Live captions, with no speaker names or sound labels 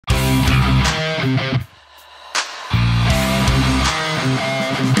Hey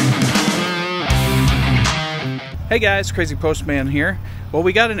guys, Crazy Postman here. Well,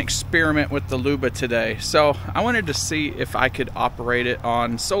 we got an experiment with the Luba today, so I wanted to see if I could operate it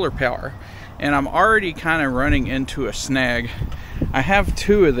on solar power. And I'm already kind of running into a snag. I have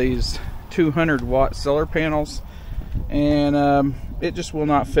two of these 200-watt solar panels, and it just will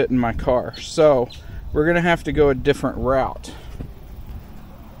not fit in my car. So we're gonna have to go a different route.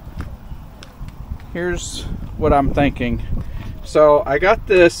 Here's what I'm thinking. So I got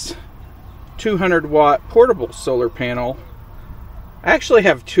this 200-watt portable solar panel. I actually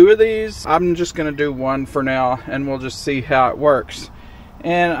have two of these. I'm just gonna do one for now and we'll just see how it works.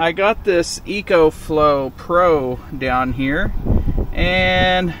 And I got this ECOFLOW Pro down here,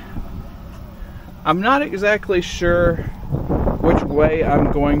 and I'm not exactly sure which way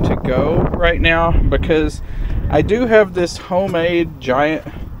I'm going to go right now, because I do have this homemade giant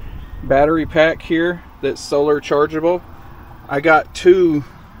battery pack here that's solar chargeable. I got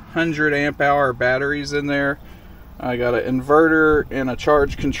 200 amp hour batteries in there. I got an inverter and a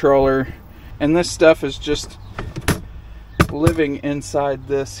charge controller, and this stuff is just living inside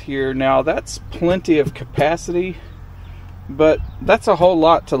this here. Now that's plenty of capacity, but that's a whole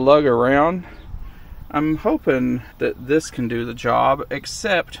lot to lug around. I'm hoping that this can do the job,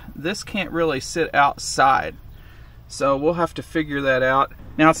 except this can't really sit outside, so we'll have to figure that out.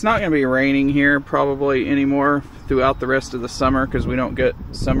 Now it's not going to be raining here probably anymore throughout the rest of the summer, because we don't get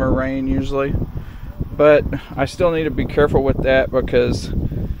summer rain usually. But I still need to be careful with that, because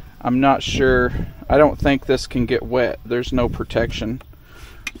I'm not sure. I don't think this can get wet. There's no protection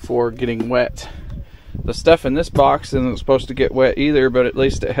for getting wet. The stuff in this box isn't supposed to get wet either, but at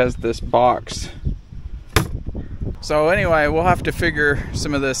least it has this box. So anyway, we'll have to figure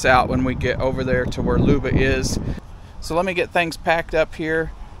some of this out when we get over there to where Luba is. So let me get things packed up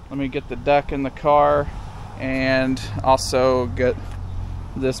here. Let me get the duck in the car, and also get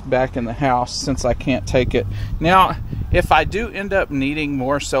this back in the house since I can't take it. Now, if I do end up needing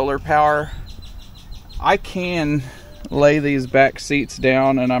more solar power, I can lay these back seats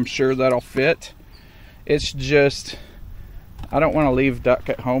down and I'm sure that'll fit. It's just, I don't want to leave Duck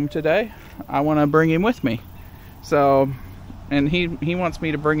at home today. I want to bring him with me. So, and he wants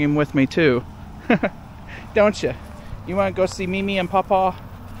me to bring him with me too. Don't you? You want to go see Mimi and Papa?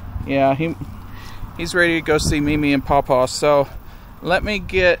 Yeah, he's ready to go see Mimi and Papa. So let me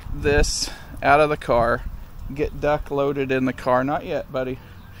get this out of the car, get Duck loaded in the car. Not yet, buddy.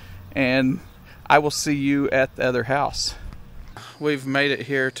 And I will see you at the other house. We've made it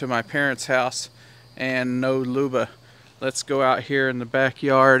here to my parents' house, and no Luba. Let's go out here in the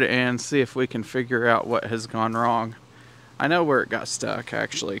backyard and see if we can figure out what has gone wrong. I know where it got stuck,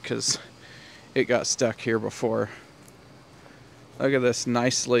 actually, because it got stuck here before. Look at this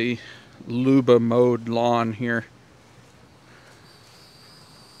nicely Luba mowed lawn here.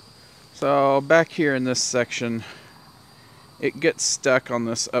 So back here in this section, it gets stuck on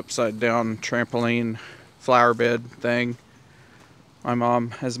this upside down trampoline flower bed thing my mom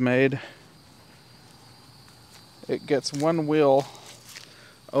has made. It gets one wheel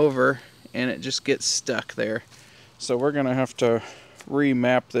over and it just gets stuck there. So we're gonna have to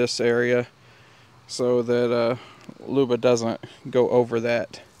remap this area so that Luba doesn't go over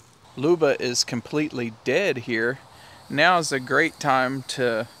that. Luba is completely dead here. Now is a great time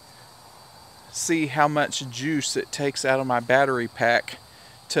to see how much juice it takes out of my battery pack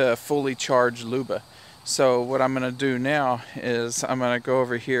to fully charge Luba. So what I'm going to do now is I'm going to go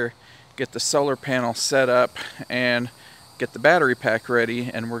over here, get the solar panel set up, and get the battery pack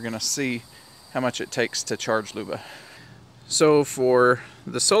ready, and we're going to see how much it takes to charge Luba. So for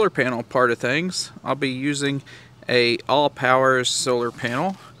the solar panel part of things, I'll be using a ALLPOWERS solar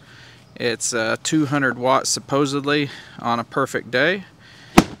panel. It's 200 watts supposedly on a perfect day.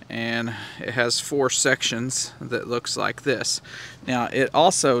 And it has 4 sections that looks like this. Now it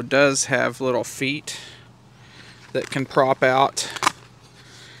also does have little feet that can prop out,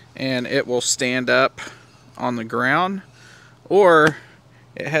 and it will stand up on the ground, or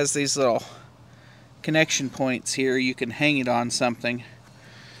it has these little connection points here. You can hang it on something.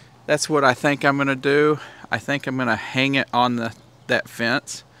 That's what I think I'm gonna do. I think I'm gonna hang it on that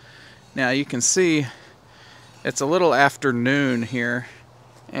fence. Now you can see it's a little afternoon here,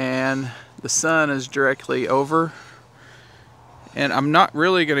 and the sun is directly over, and I'm not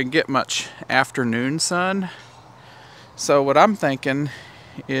really going to get much afternoon sun. So what I'm thinking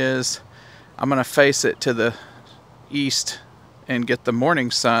is I'm going to face it to the east and get the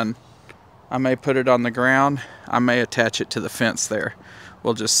morning sun. I may put it on the ground. I may attach it to the fence there.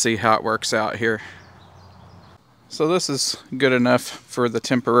 We'll just see how it works out here. So this is good enough for the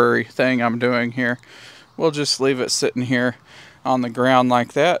temporary thing I'm doing here. We'll just leave it sitting here on the ground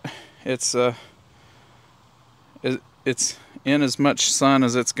like that. It's in as much sun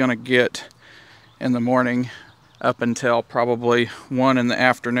as it's gonna get in the morning up until probably 1 in the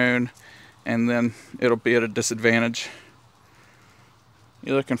afternoon, and then it'll be at a disadvantage.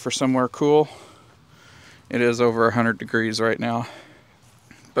 You looking for somewhere cool? It is over 100 degrees right now.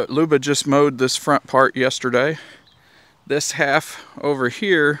 But Luba just mowed this front part yesterday. This half over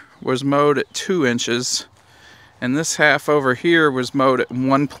here was mowed at 2 inches, and this half over here was mowed at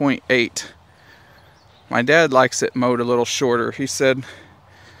 1.8. My dad likes it mowed a little shorter. He said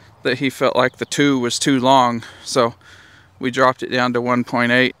that he felt like the 2 was too long, so we dropped it down to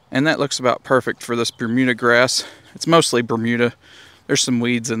 1.8, and that looks about perfect for this Bermuda grass. It's mostly Bermuda. There's some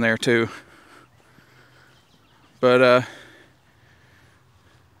weeds in there too. But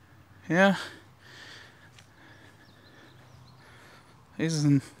yeah, these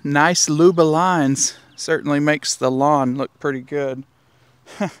nice Luba lines certainly makes the lawn look pretty good.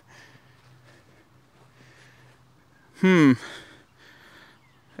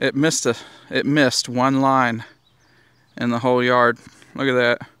 It missed one line in the whole yard. Look at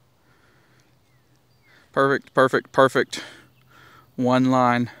that. Perfect, perfect, perfect. One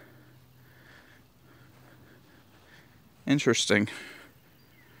line. Interesting.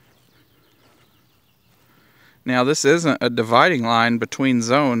 Now this isn't a dividing line between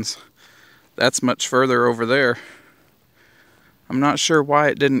zones. That's much further over there. I'm not sure why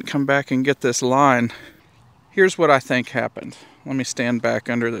it didn't come back and get this line. Here's what I think happened. Let me stand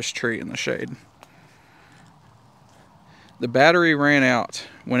back under this tree in the shade. The battery ran out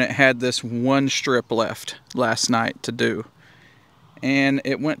when it had this one strip left last night to do, and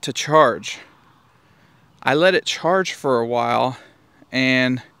it went to charge. I let it charge for a while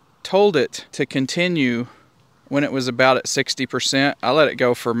and told it to continue when it was about at 60%. I let it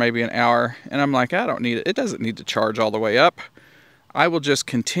go for maybe an hour, and I'm like, I don't need it. It doesn't need to charge all the way up. I will just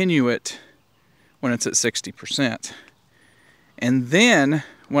continue it when it's at 60%. And then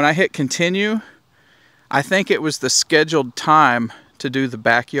when I hit continue, I think it was the scheduled time to do the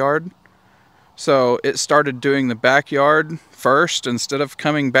backyard. So it started doing the backyard first instead of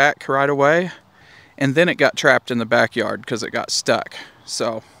coming back right away. And then it got trapped in the backyard because it got stuck.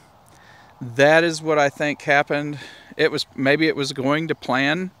 So that is what I think happened. Maybe it was going to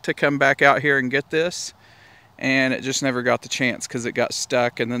plan to come back out here and get this, and it just never got the chance because it got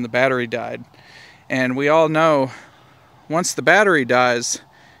stuck, and then the battery died. And we all know once the battery dies,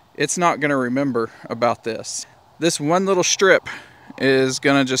 it's not going to remember about this. This one little strip is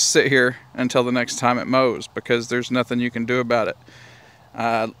going to just sit here until the next time it mows because there's nothing you can do about it.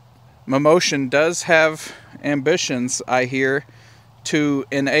 Momotion does have ambitions, I hear, to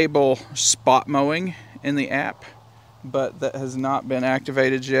enable spot mowing in the app, but that has not been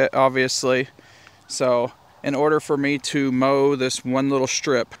activated yet, obviously. So in order for me to mow this one little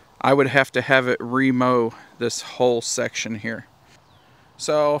strip, I would have to have it re-mow this whole section here.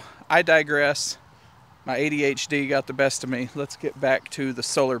 So I digress. My ADHD got the best of me. Let's get back to the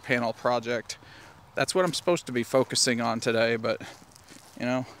solar panel project. That's what I'm supposed to be focusing on today, but you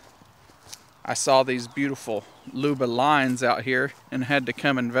know, I saw these beautiful Luba lines out here and had to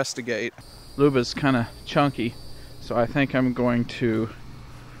come investigate. Luba's kind of chunky, so I think I'm going to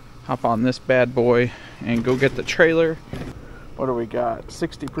hop on this bad boy and go get the trailer. What do we got?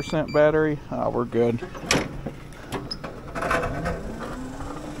 60% battery? Oh, we're good.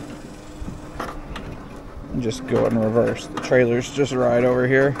 And just go in reverse. The trailer's just right over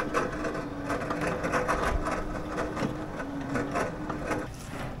here.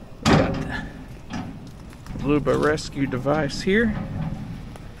 Got the Luba rescue device here.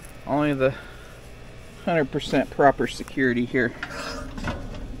 Only the 100% proper security here.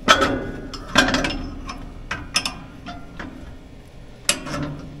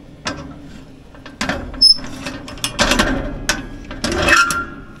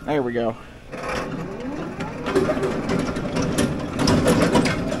 There we go.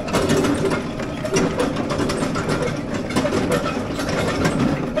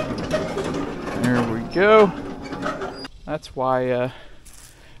 There we go. That's why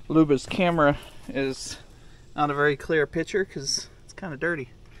Luba's camera is not a very clear picture, because it's kind of dirty.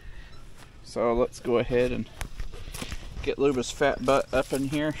 So let's go ahead and get Luba's fat butt up in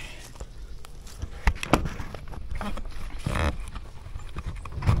here.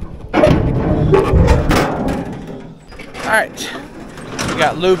 Alright, we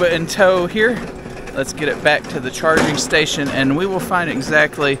got Luba in tow here. Let's get it back to the charging station and we will find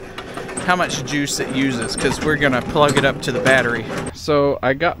exactly how much juice it uses, because we're gonna plug it up to the battery. So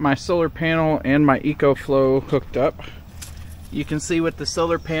I got my solar panel and my EcoFlow hooked up. You can see with the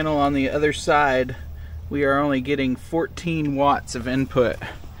solar panel on the other side, we are only getting 14 watts of input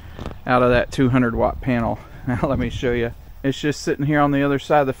out of that 200 watt panel. Now let me show you. It's just sitting here on the other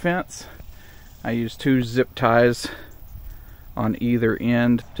side of the fence. I use 2 zip ties on either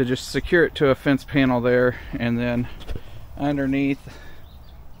end to just secure it to a fence panel there, and then underneath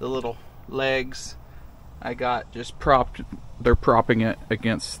the little legs I got just they're propping it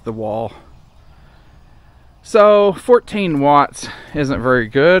against the wall. So 14 watts isn't very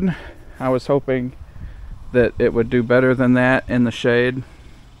good. I was hoping that it would do better than that in the shade,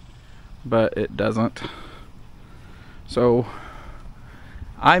 but it doesn't. So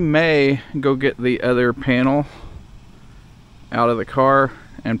I may go get the other panel out of the car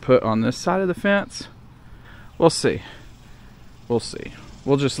and put on this side of the fence. We'll see. We'll see.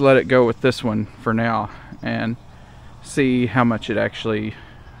 We'll just let it go with this one for now and see how much it actually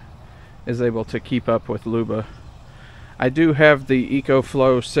is able to keep up with Luba. I do have the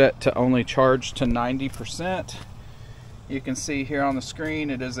EcoFlow set to only charge to 90%. You can see here on the screen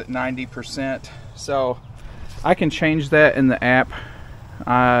it is at 90%. So I can change that in the app.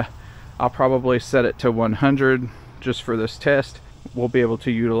 I'll probably set it to 100 just for this test. We'll be able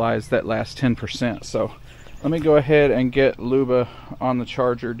to utilize that last 10%. So let me go ahead and get Luba on the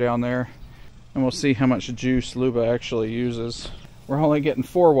charger down there, and we'll see how much juice Luba actually uses. We're only getting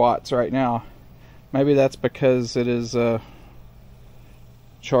 4 watts right now. Maybe that's because it is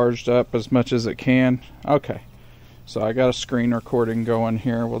charged up as much as it can. Okay, so I got a screen recording going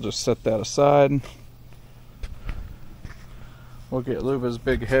here. We'll just set that aside. We'll get Luba's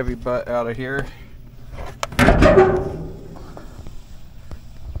big heavy butt out of here.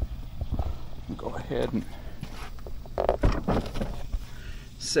 Go ahead and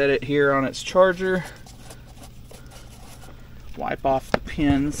set it here on its charger. Wipe off the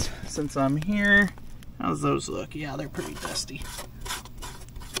pins since I'm here. How's those look? Yeah, they're pretty dusty.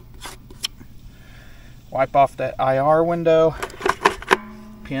 Wipe off that IR window.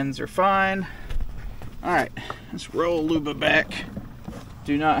 Pins are fine. Alright, let's roll Luba back.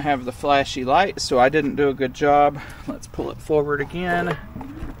 Do not have the flashy light, so I didn't do a good job. Let's pull it forward again.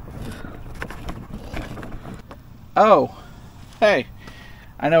 Oh, hey,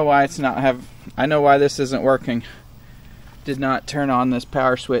 I know why I know why this isn't working. Did not turn on this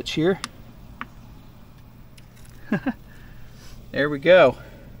power switch here. There we go.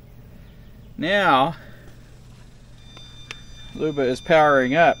 Now Luba is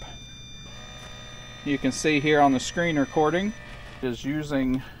powering up. You can see here on the screen recording it is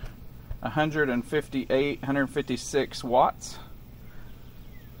using 156 watts.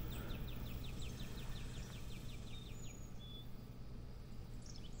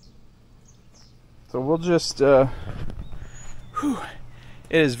 So we'll just it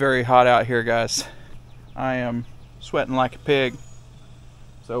is very hot out here, guys. I am sweating like a pig.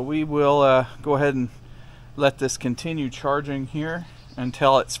 So we will go ahead and let this continue charging here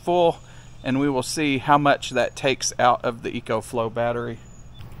until it's full, and we will see how much that takes out of the EcoFlow battery.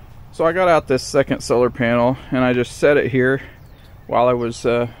 So I got out this second solar panel and I just set it here while I was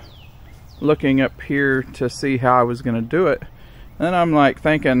looking up here to see how I was going to do it. And then I'm like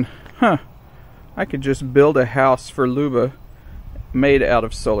thinking, I could just build a house for Luba made out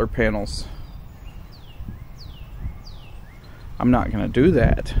of solar panels. I'm not going to do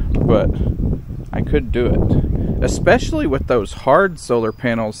that, but I could do it. Especially with those hard solar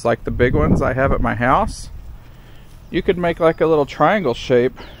panels like the big ones I have at my house. You could make like a little triangle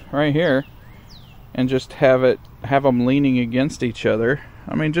shape right here and just have them leaning against each other.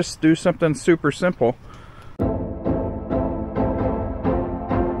 I mean, just do something super simple.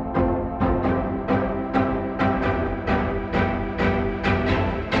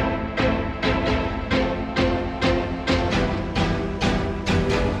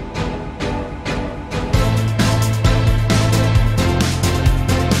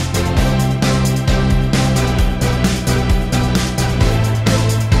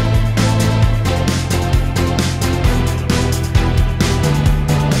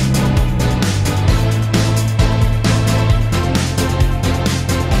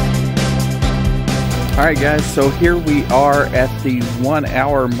 Alright guys, so here we are at the 1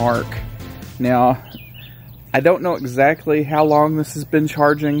 hour mark. Now, I don't know exactly how long this has been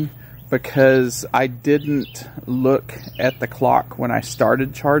charging because I didn't look at the clock when I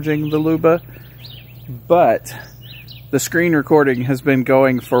started charging the Luba, but the screen recording has been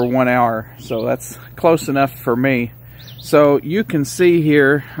going for 1 hour, so that's close enough for me. So you can see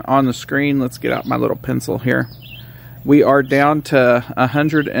here on the screen, let's get out my little pencil here. we are down to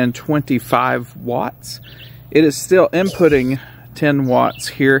 125 watts. It is still inputting 10 watts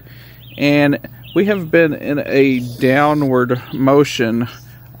here, and we have been in a downward motion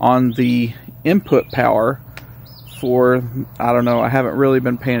on the input power for, I don't know, I haven't really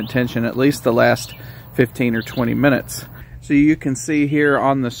been paying attention, at least the last 15 or 20 minutes. So you can see here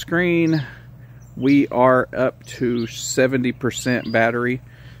on the screen, we are up to 70% battery.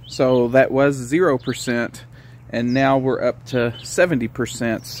 So that was 0%, and now we're up to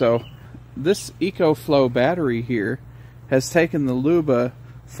 70%. So this EcoFlow battery here has taken the Luba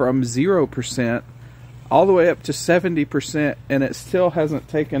from 0% all the way up to 70%, and it still hasn't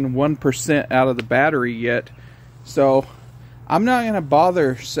taken 1% out of the battery yet. So I'm not going to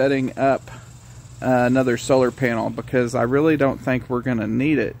bother setting up another solar panel because I really don't think we're going to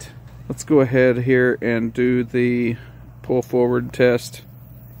need it. Let's go ahead here and do the pull forward test.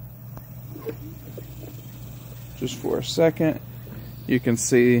 Just for a second, you can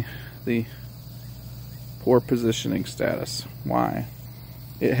see the poor positioning status. Why?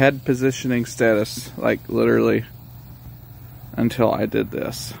 It had positioning status like literally until I did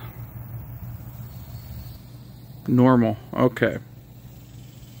this. Normal. Okay.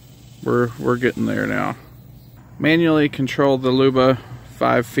 We're getting there now. Manually control the Luba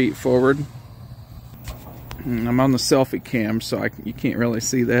 5 feet forward. I'm on the selfie cam, so you can't really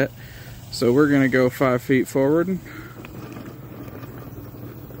see that. So we're going to go 5 feet forward. And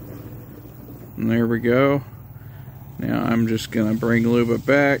there we go. Now I'm just going to bring Luba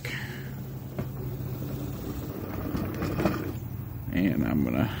back. And I'm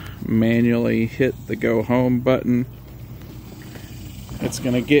going to manually hit the go home button. It's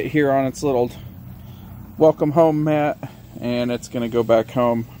going to get here on its little welcome home mat, and it's going to go back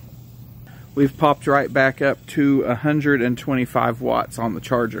home. We've popped right back up to 125 watts on the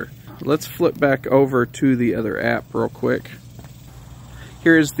charger. Let's flip back over to the other app real quick.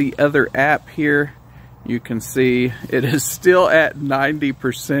 Here's the other app here. You can see it is still at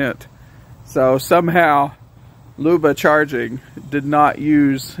 90%. So somehow Luba charging did not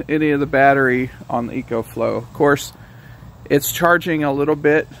use any of the battery on the EcoFlow. Of course, it's charging a little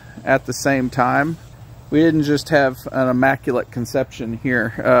bit at the same time. We didn't just have an immaculate conception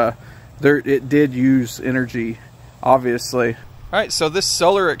here. It did use energy, obviously. All right, so this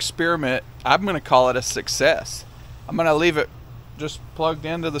solar experiment, I'm going to call it a success. I'm going to leave it just plugged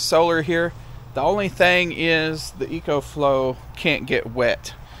into the solar here. The only thing is the EcoFlow can't get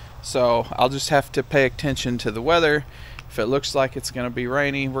wet. So I'll just have to pay attention to the weather. If it looks like it's going to be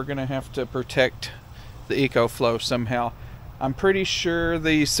rainy, we're going to have to protect the EcoFlow somehow. I'm pretty sure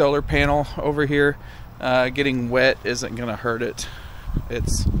the solar panel over here getting wet isn't going to hurt it.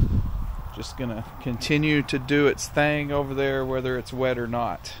 It's just going to continue to do its thing over there whether it's wet or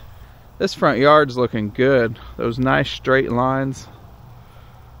not. This front yard's looking good. Those nice straight lines,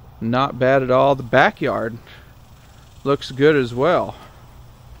 not bad at all. The backyard looks good as well.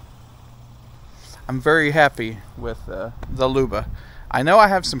 I'm very happy with the Luba. I know I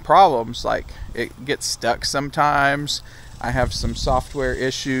have some problems, like it gets stuck sometimes. I have some software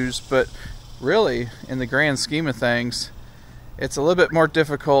issues, but really, in the grand scheme of things, it's a little bit more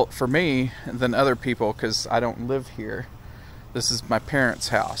difficult for me than other people because I don't live here. This is my parents'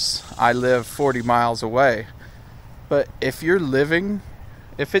 house. I live 40 miles away. But if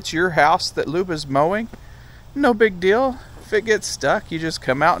it's your house that Luba's mowing, no big deal. If it gets stuck, you just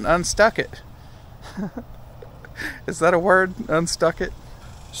come out and unstuck it. Is that a word? Unstuck it?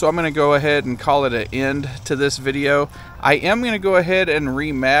 So I'm going to go ahead and call it an end to this video. I am going to go ahead and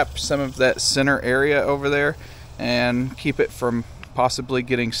remap some of that center area over there and keep it from possibly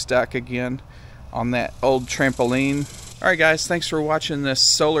getting stuck again on that old trampoline. Alright guys, thanks for watching this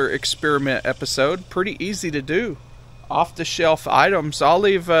solar experiment episode. Pretty easy to do. Off-the-shelf items. I'll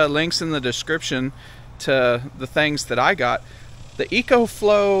leave links in the description to the things that I got. The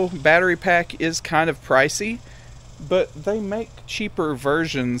EcoFlow battery pack is kind of pricey, but they make cheaper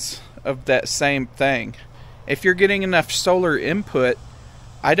versions of that same thing. If you're getting enough solar input,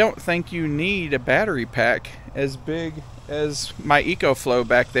 I don't think you need a battery pack as big as my EcoFlow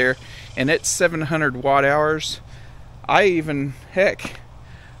back there, and it's 700 watt hours. Heck,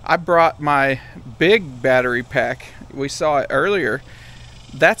 I brought my big battery pack. We saw it earlier.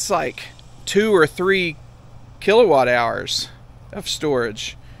 That's like 2 or 3 kilowatt hours of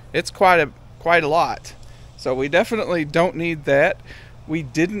storage. It's quite a lot. So we definitely don't need that. We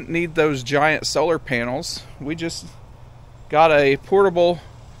didn't need those giant solar panels. We just got a portable,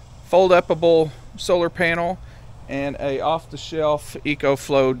 fold-upable solar panel and a off-the-shelf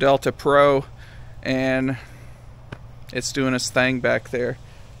EcoFlow Delta Pro, and it's doing its thing back there.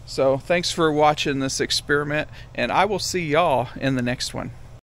 So thanks for watching this experiment, and I will see y'all in the next one.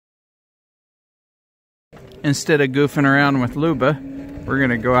 Instead of goofing around with Luba, we're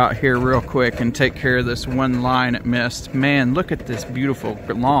gonna go out here real quick and take care of this one line it missed. Man, look at this beautiful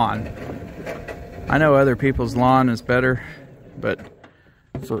lawn. I know other people's lawn is better, but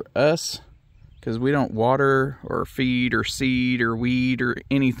for us, because we don't water or feed or seed or weed or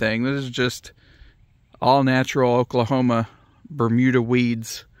anything, this is just all natural Oklahoma Bermuda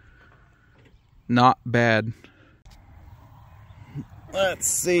weeds. Not bad. Let's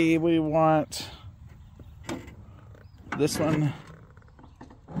see, we want this one.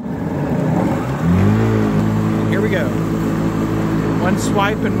 Here we go. One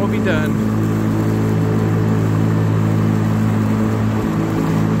swipe and we'll be done.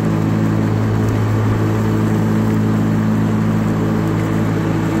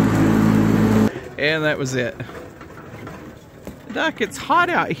 And that was it. Duck, it's hot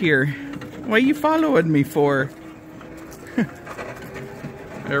out here. What are you following me for?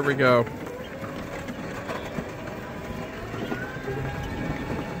 There we go.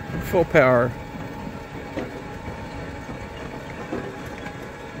 Full power.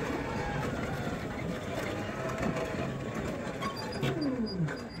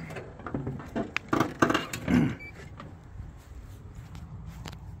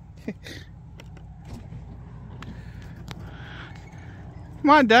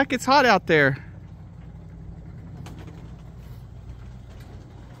 Come on, Duck, it's hot out there.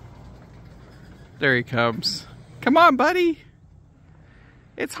 There he comes. Come on, buddy.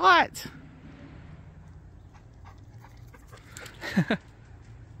 It's hot. All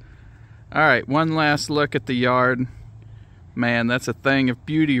right, one last look at the yard. Man, that's a thing of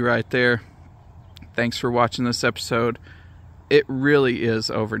beauty right there. Thanks for watching this episode. It really is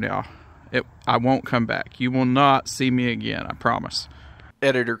over now. I won't come back. You will not see me again, I promise.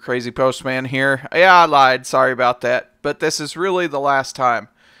 Editor Crazy Postman here. Yeah, I lied. Sorry about that. But this is really the last time.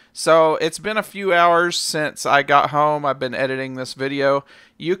 So it's been a few hours since I got home. I've been editing this video.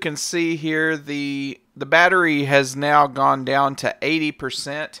 You can see here the battery has now gone down to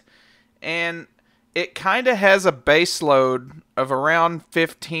 80%. And it kind of has a base load of around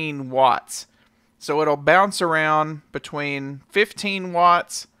 15 watts. So it'll bounce around between 15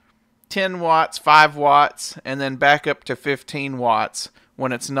 watts, 10 watts, 5 watts, and then back up to 15 watts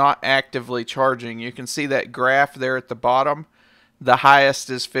when it's not actively charging. You can see that graph there at the bottom. The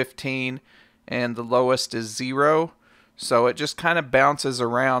highest is 15 and the lowest is 0. So it just kind of bounces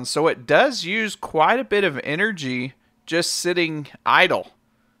around. So it does use quite a bit of energy just sitting idle.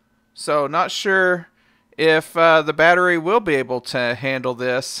 So not sure if the battery will be able to handle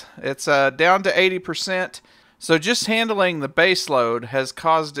this. It's down to 80%. So just handling the base load has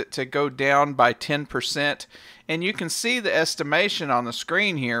caused it to go down by 10%. And you can see the estimation on the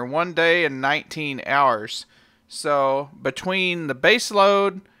screen here, 1 day and 19 hours. So between the base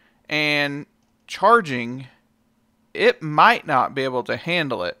load and charging, it might not be able to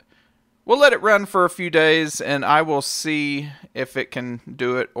handle it. We'll let it run for a few days and I will see if it can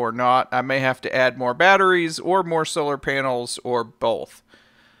do it or not. I may have to add more batteries or more solar panels or both.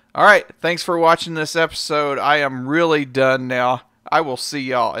 Alright, thanks for watching this episode. I am really done now. I will see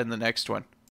y'all in the next one.